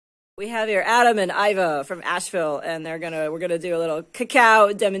We have here Adam and Iva from Asheville, and we're gonna do a little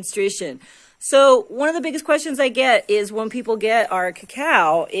cacao demonstration. So one of the biggest questions I get is when people get our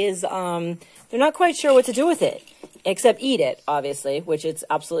cacao is they're not quite sure what to do with it, except eat it, obviously, which it's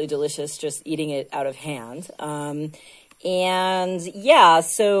absolutely delicious just eating it out of hand.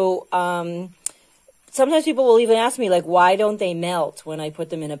 Sometimes people will even ask me, like, why don't they melt when I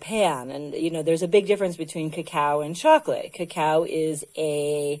put them in a pan? And, you know, there's a big difference between cacao and chocolate. Cacao is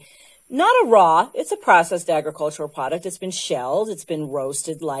not a raw, it's a processed agricultural product. It's been shelled, it's been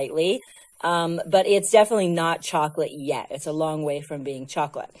roasted lightly, but it's definitely not chocolate yet. It's a long way from being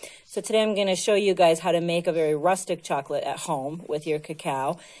chocolate. So today I'm going to show you guys how to make a very rustic chocolate at home with your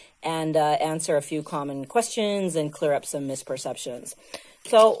cacao and answer a few common questions and clear up some misperceptions.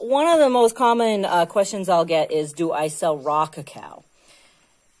 So one of the most common questions I'll get is, do I sell raw cacao?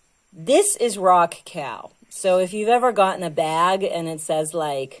 This is raw cacao. So if you've ever gotten a bag and it says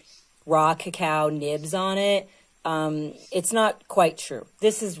like raw cacao nibs on it, it's not quite true.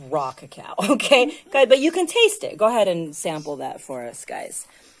 This is raw cacao, okay? But you can taste it. Go ahead and sample that for us, guys.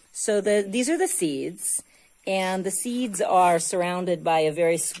 So these are the seeds, and the seeds are surrounded by a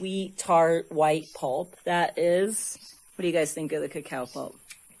very sweet, tart, white pulp. That is... What do you guys think of the cacao pulp?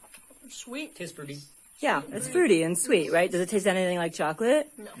 Sweet. Tastes fruity. Yeah, it's fruity and sweet, right? Does it taste anything like chocolate?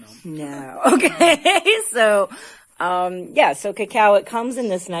 No. No. Okay. So, so cacao, it comes in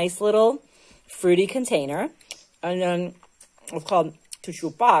this nice little fruity container. And then it's called to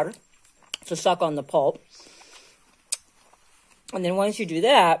chupar, to suck on the pulp. And then once you do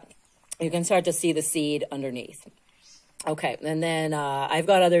that, you can start to see the seed underneath. Okay, and then I've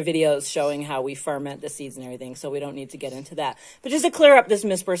got other videos showing how we ferment the seeds and everything, so we don't need to get into that. But just to clear up this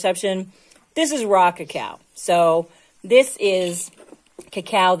misperception, this is raw cacao. So this is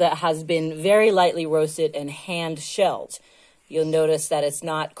cacao that has been very lightly roasted and hand shelled. You'll notice that it's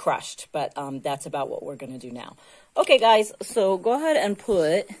not crushed, but that's about what we're going to do now. Okay, guys, so go ahead and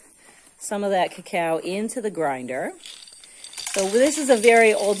put some of that cacao into the grinder. So this is a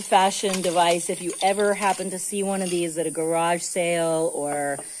very old-fashioned device. If you ever happen to see one of these at a garage sale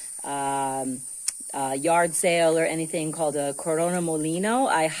or yard sale or anything called a Corona Molino,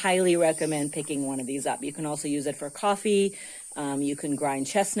 I highly recommend picking one of these up. You can also use it for coffee. You can grind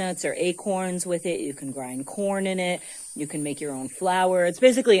chestnuts or acorns with it. You can grind corn in it. You can make your own flour. It's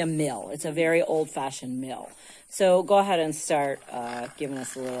basically a mill. It's a very old-fashioned mill. So go ahead and start giving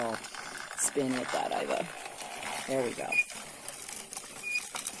us a little spin with that, Iva. There we go.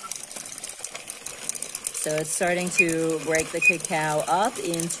 So it's starting to break the cacao up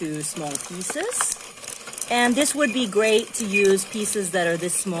into small pieces. And this would be great to use pieces that are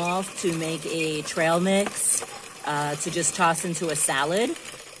this small to make a trail mix, to just toss into a salad,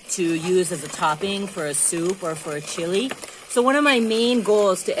 to use as a topping for a soup or for a chili. So one of my main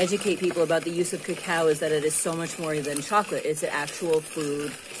goals to educate people about the use of cacao is that it is so much more than chocolate. It's an actual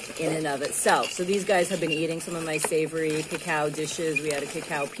food in and of itself. So these guys have been eating some of my savory cacao dishes. We had a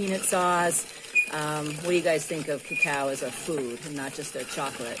cacao peanut sauce. What do you guys think of cacao as a food and not just a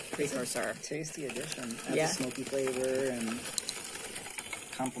chocolate precursor? Tasty addition. Adds Yeah. a smoky flavor and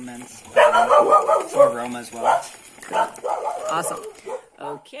complements some aroma as well. Awesome.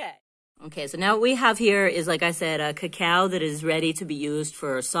 Okay, so now what we have here is, like I said, a cacao that is ready to be used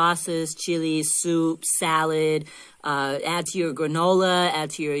for sauces, chilies, soup, salad. Add to your granola,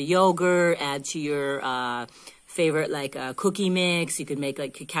 add to your yogurt, add to your favorite cookie mix. You could make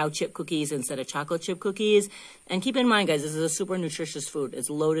like cacao chip cookies instead of chocolate chip cookies. And keep in mind, guys, this is a super nutritious food. It's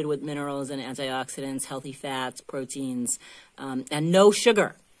loaded with minerals and antioxidants, healthy fats, proteins, and no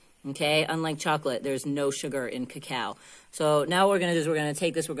sugar. Okay, unlike chocolate, there's no sugar in cacao. So now what we're going to do is we're going to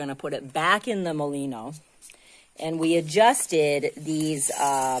take this, we're going to put it back in the molino. And we adjusted these,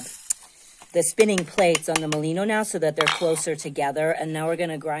 the spinning plates on the molino now so that they're closer together. And now we're going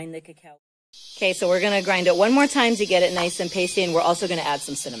to grind the cacao. Okay, so we're going to grind it one more time to get it nice and pasty, and we're also going to add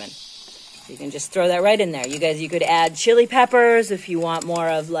some cinnamon. You can just throw that right in there. You guys, you could add chili peppers if you want more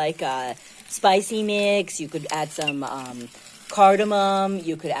of like a spicy mix. You could add some cardamom.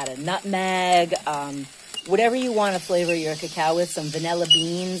 You could add a nutmeg. Whatever you want to flavor your cacao with, some vanilla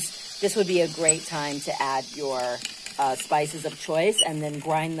beans. This would be a great time to add your spices of choice and then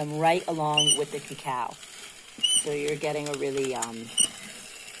grind them right along with the cacao. So you're getting a really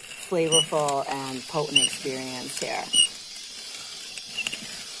flavorful and potent experience here.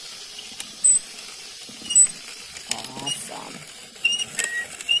 Awesome.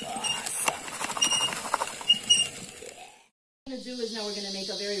 What we're going to do is now we're going to make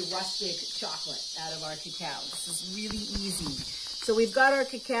a very rustic chocolate out of our cacao. This is really easy. So we've got our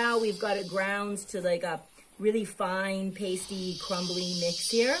cacao, we've got it ground to like a really fine, pasty, crumbly mix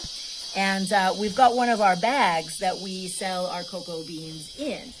here. And we've got one of our bags that we sell our cocoa beans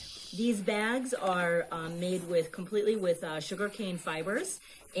in. These bags are made with completely with sugarcane fibers,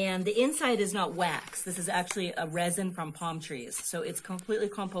 and the inside is not wax. This is actually a resin from palm trees. So it's completely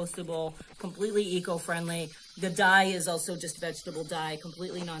compostable, completely eco-friendly. The dye is also just vegetable dye,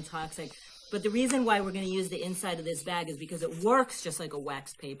 completely non-toxic. But the reason why we're going to use the inside of this bag is because it works just like a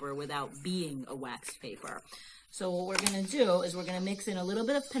waxed paper without being a waxed paper. So what we're going to do is we're going to mix in a little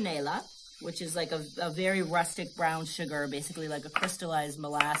bit of panela, which is like a very rustic brown sugar, basically like a crystallized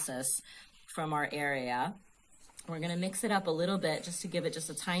molasses from our area. We're going to mix it up a little bit just to give it just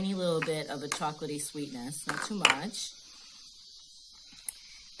a tiny little bit of a chocolatey sweetness, not too much.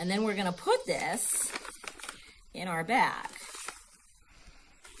 And then we're going to put this in our bag.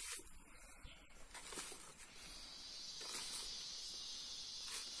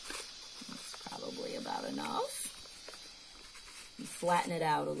 That's probably about enough. Flatten it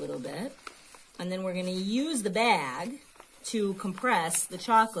out a little bit. And then we're going to use the bag to compress the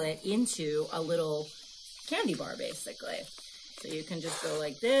chocolate into a little candy bar, basically. So you can just go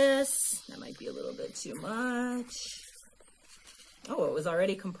like this. That might be a little bit too much. Oh, it was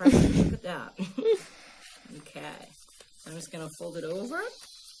already compressed. Look at that. Okay. So I'm just going to fold it over.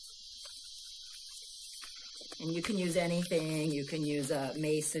 And you can use anything. You can use a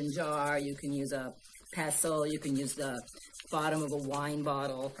mason jar. You can use a pestle. You can use the bottom of a wine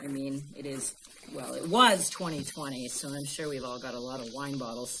bottle. I mean, it is, well, it was 2020, so I'm sure we've all got a lot of wine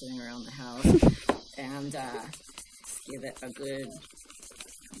bottles sitting around the house. And let's give it a good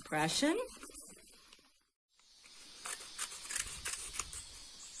compression.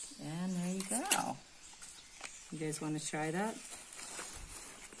 And there you go. You guys want to try that?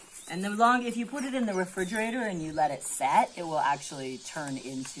 And if you put it in the refrigerator and you let it set, it will actually turn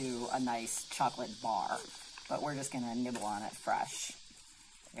into a nice chocolate bar. But we're just going to nibble on it fresh.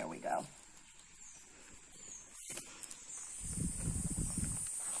 There we go.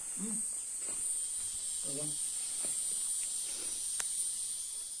 Okay.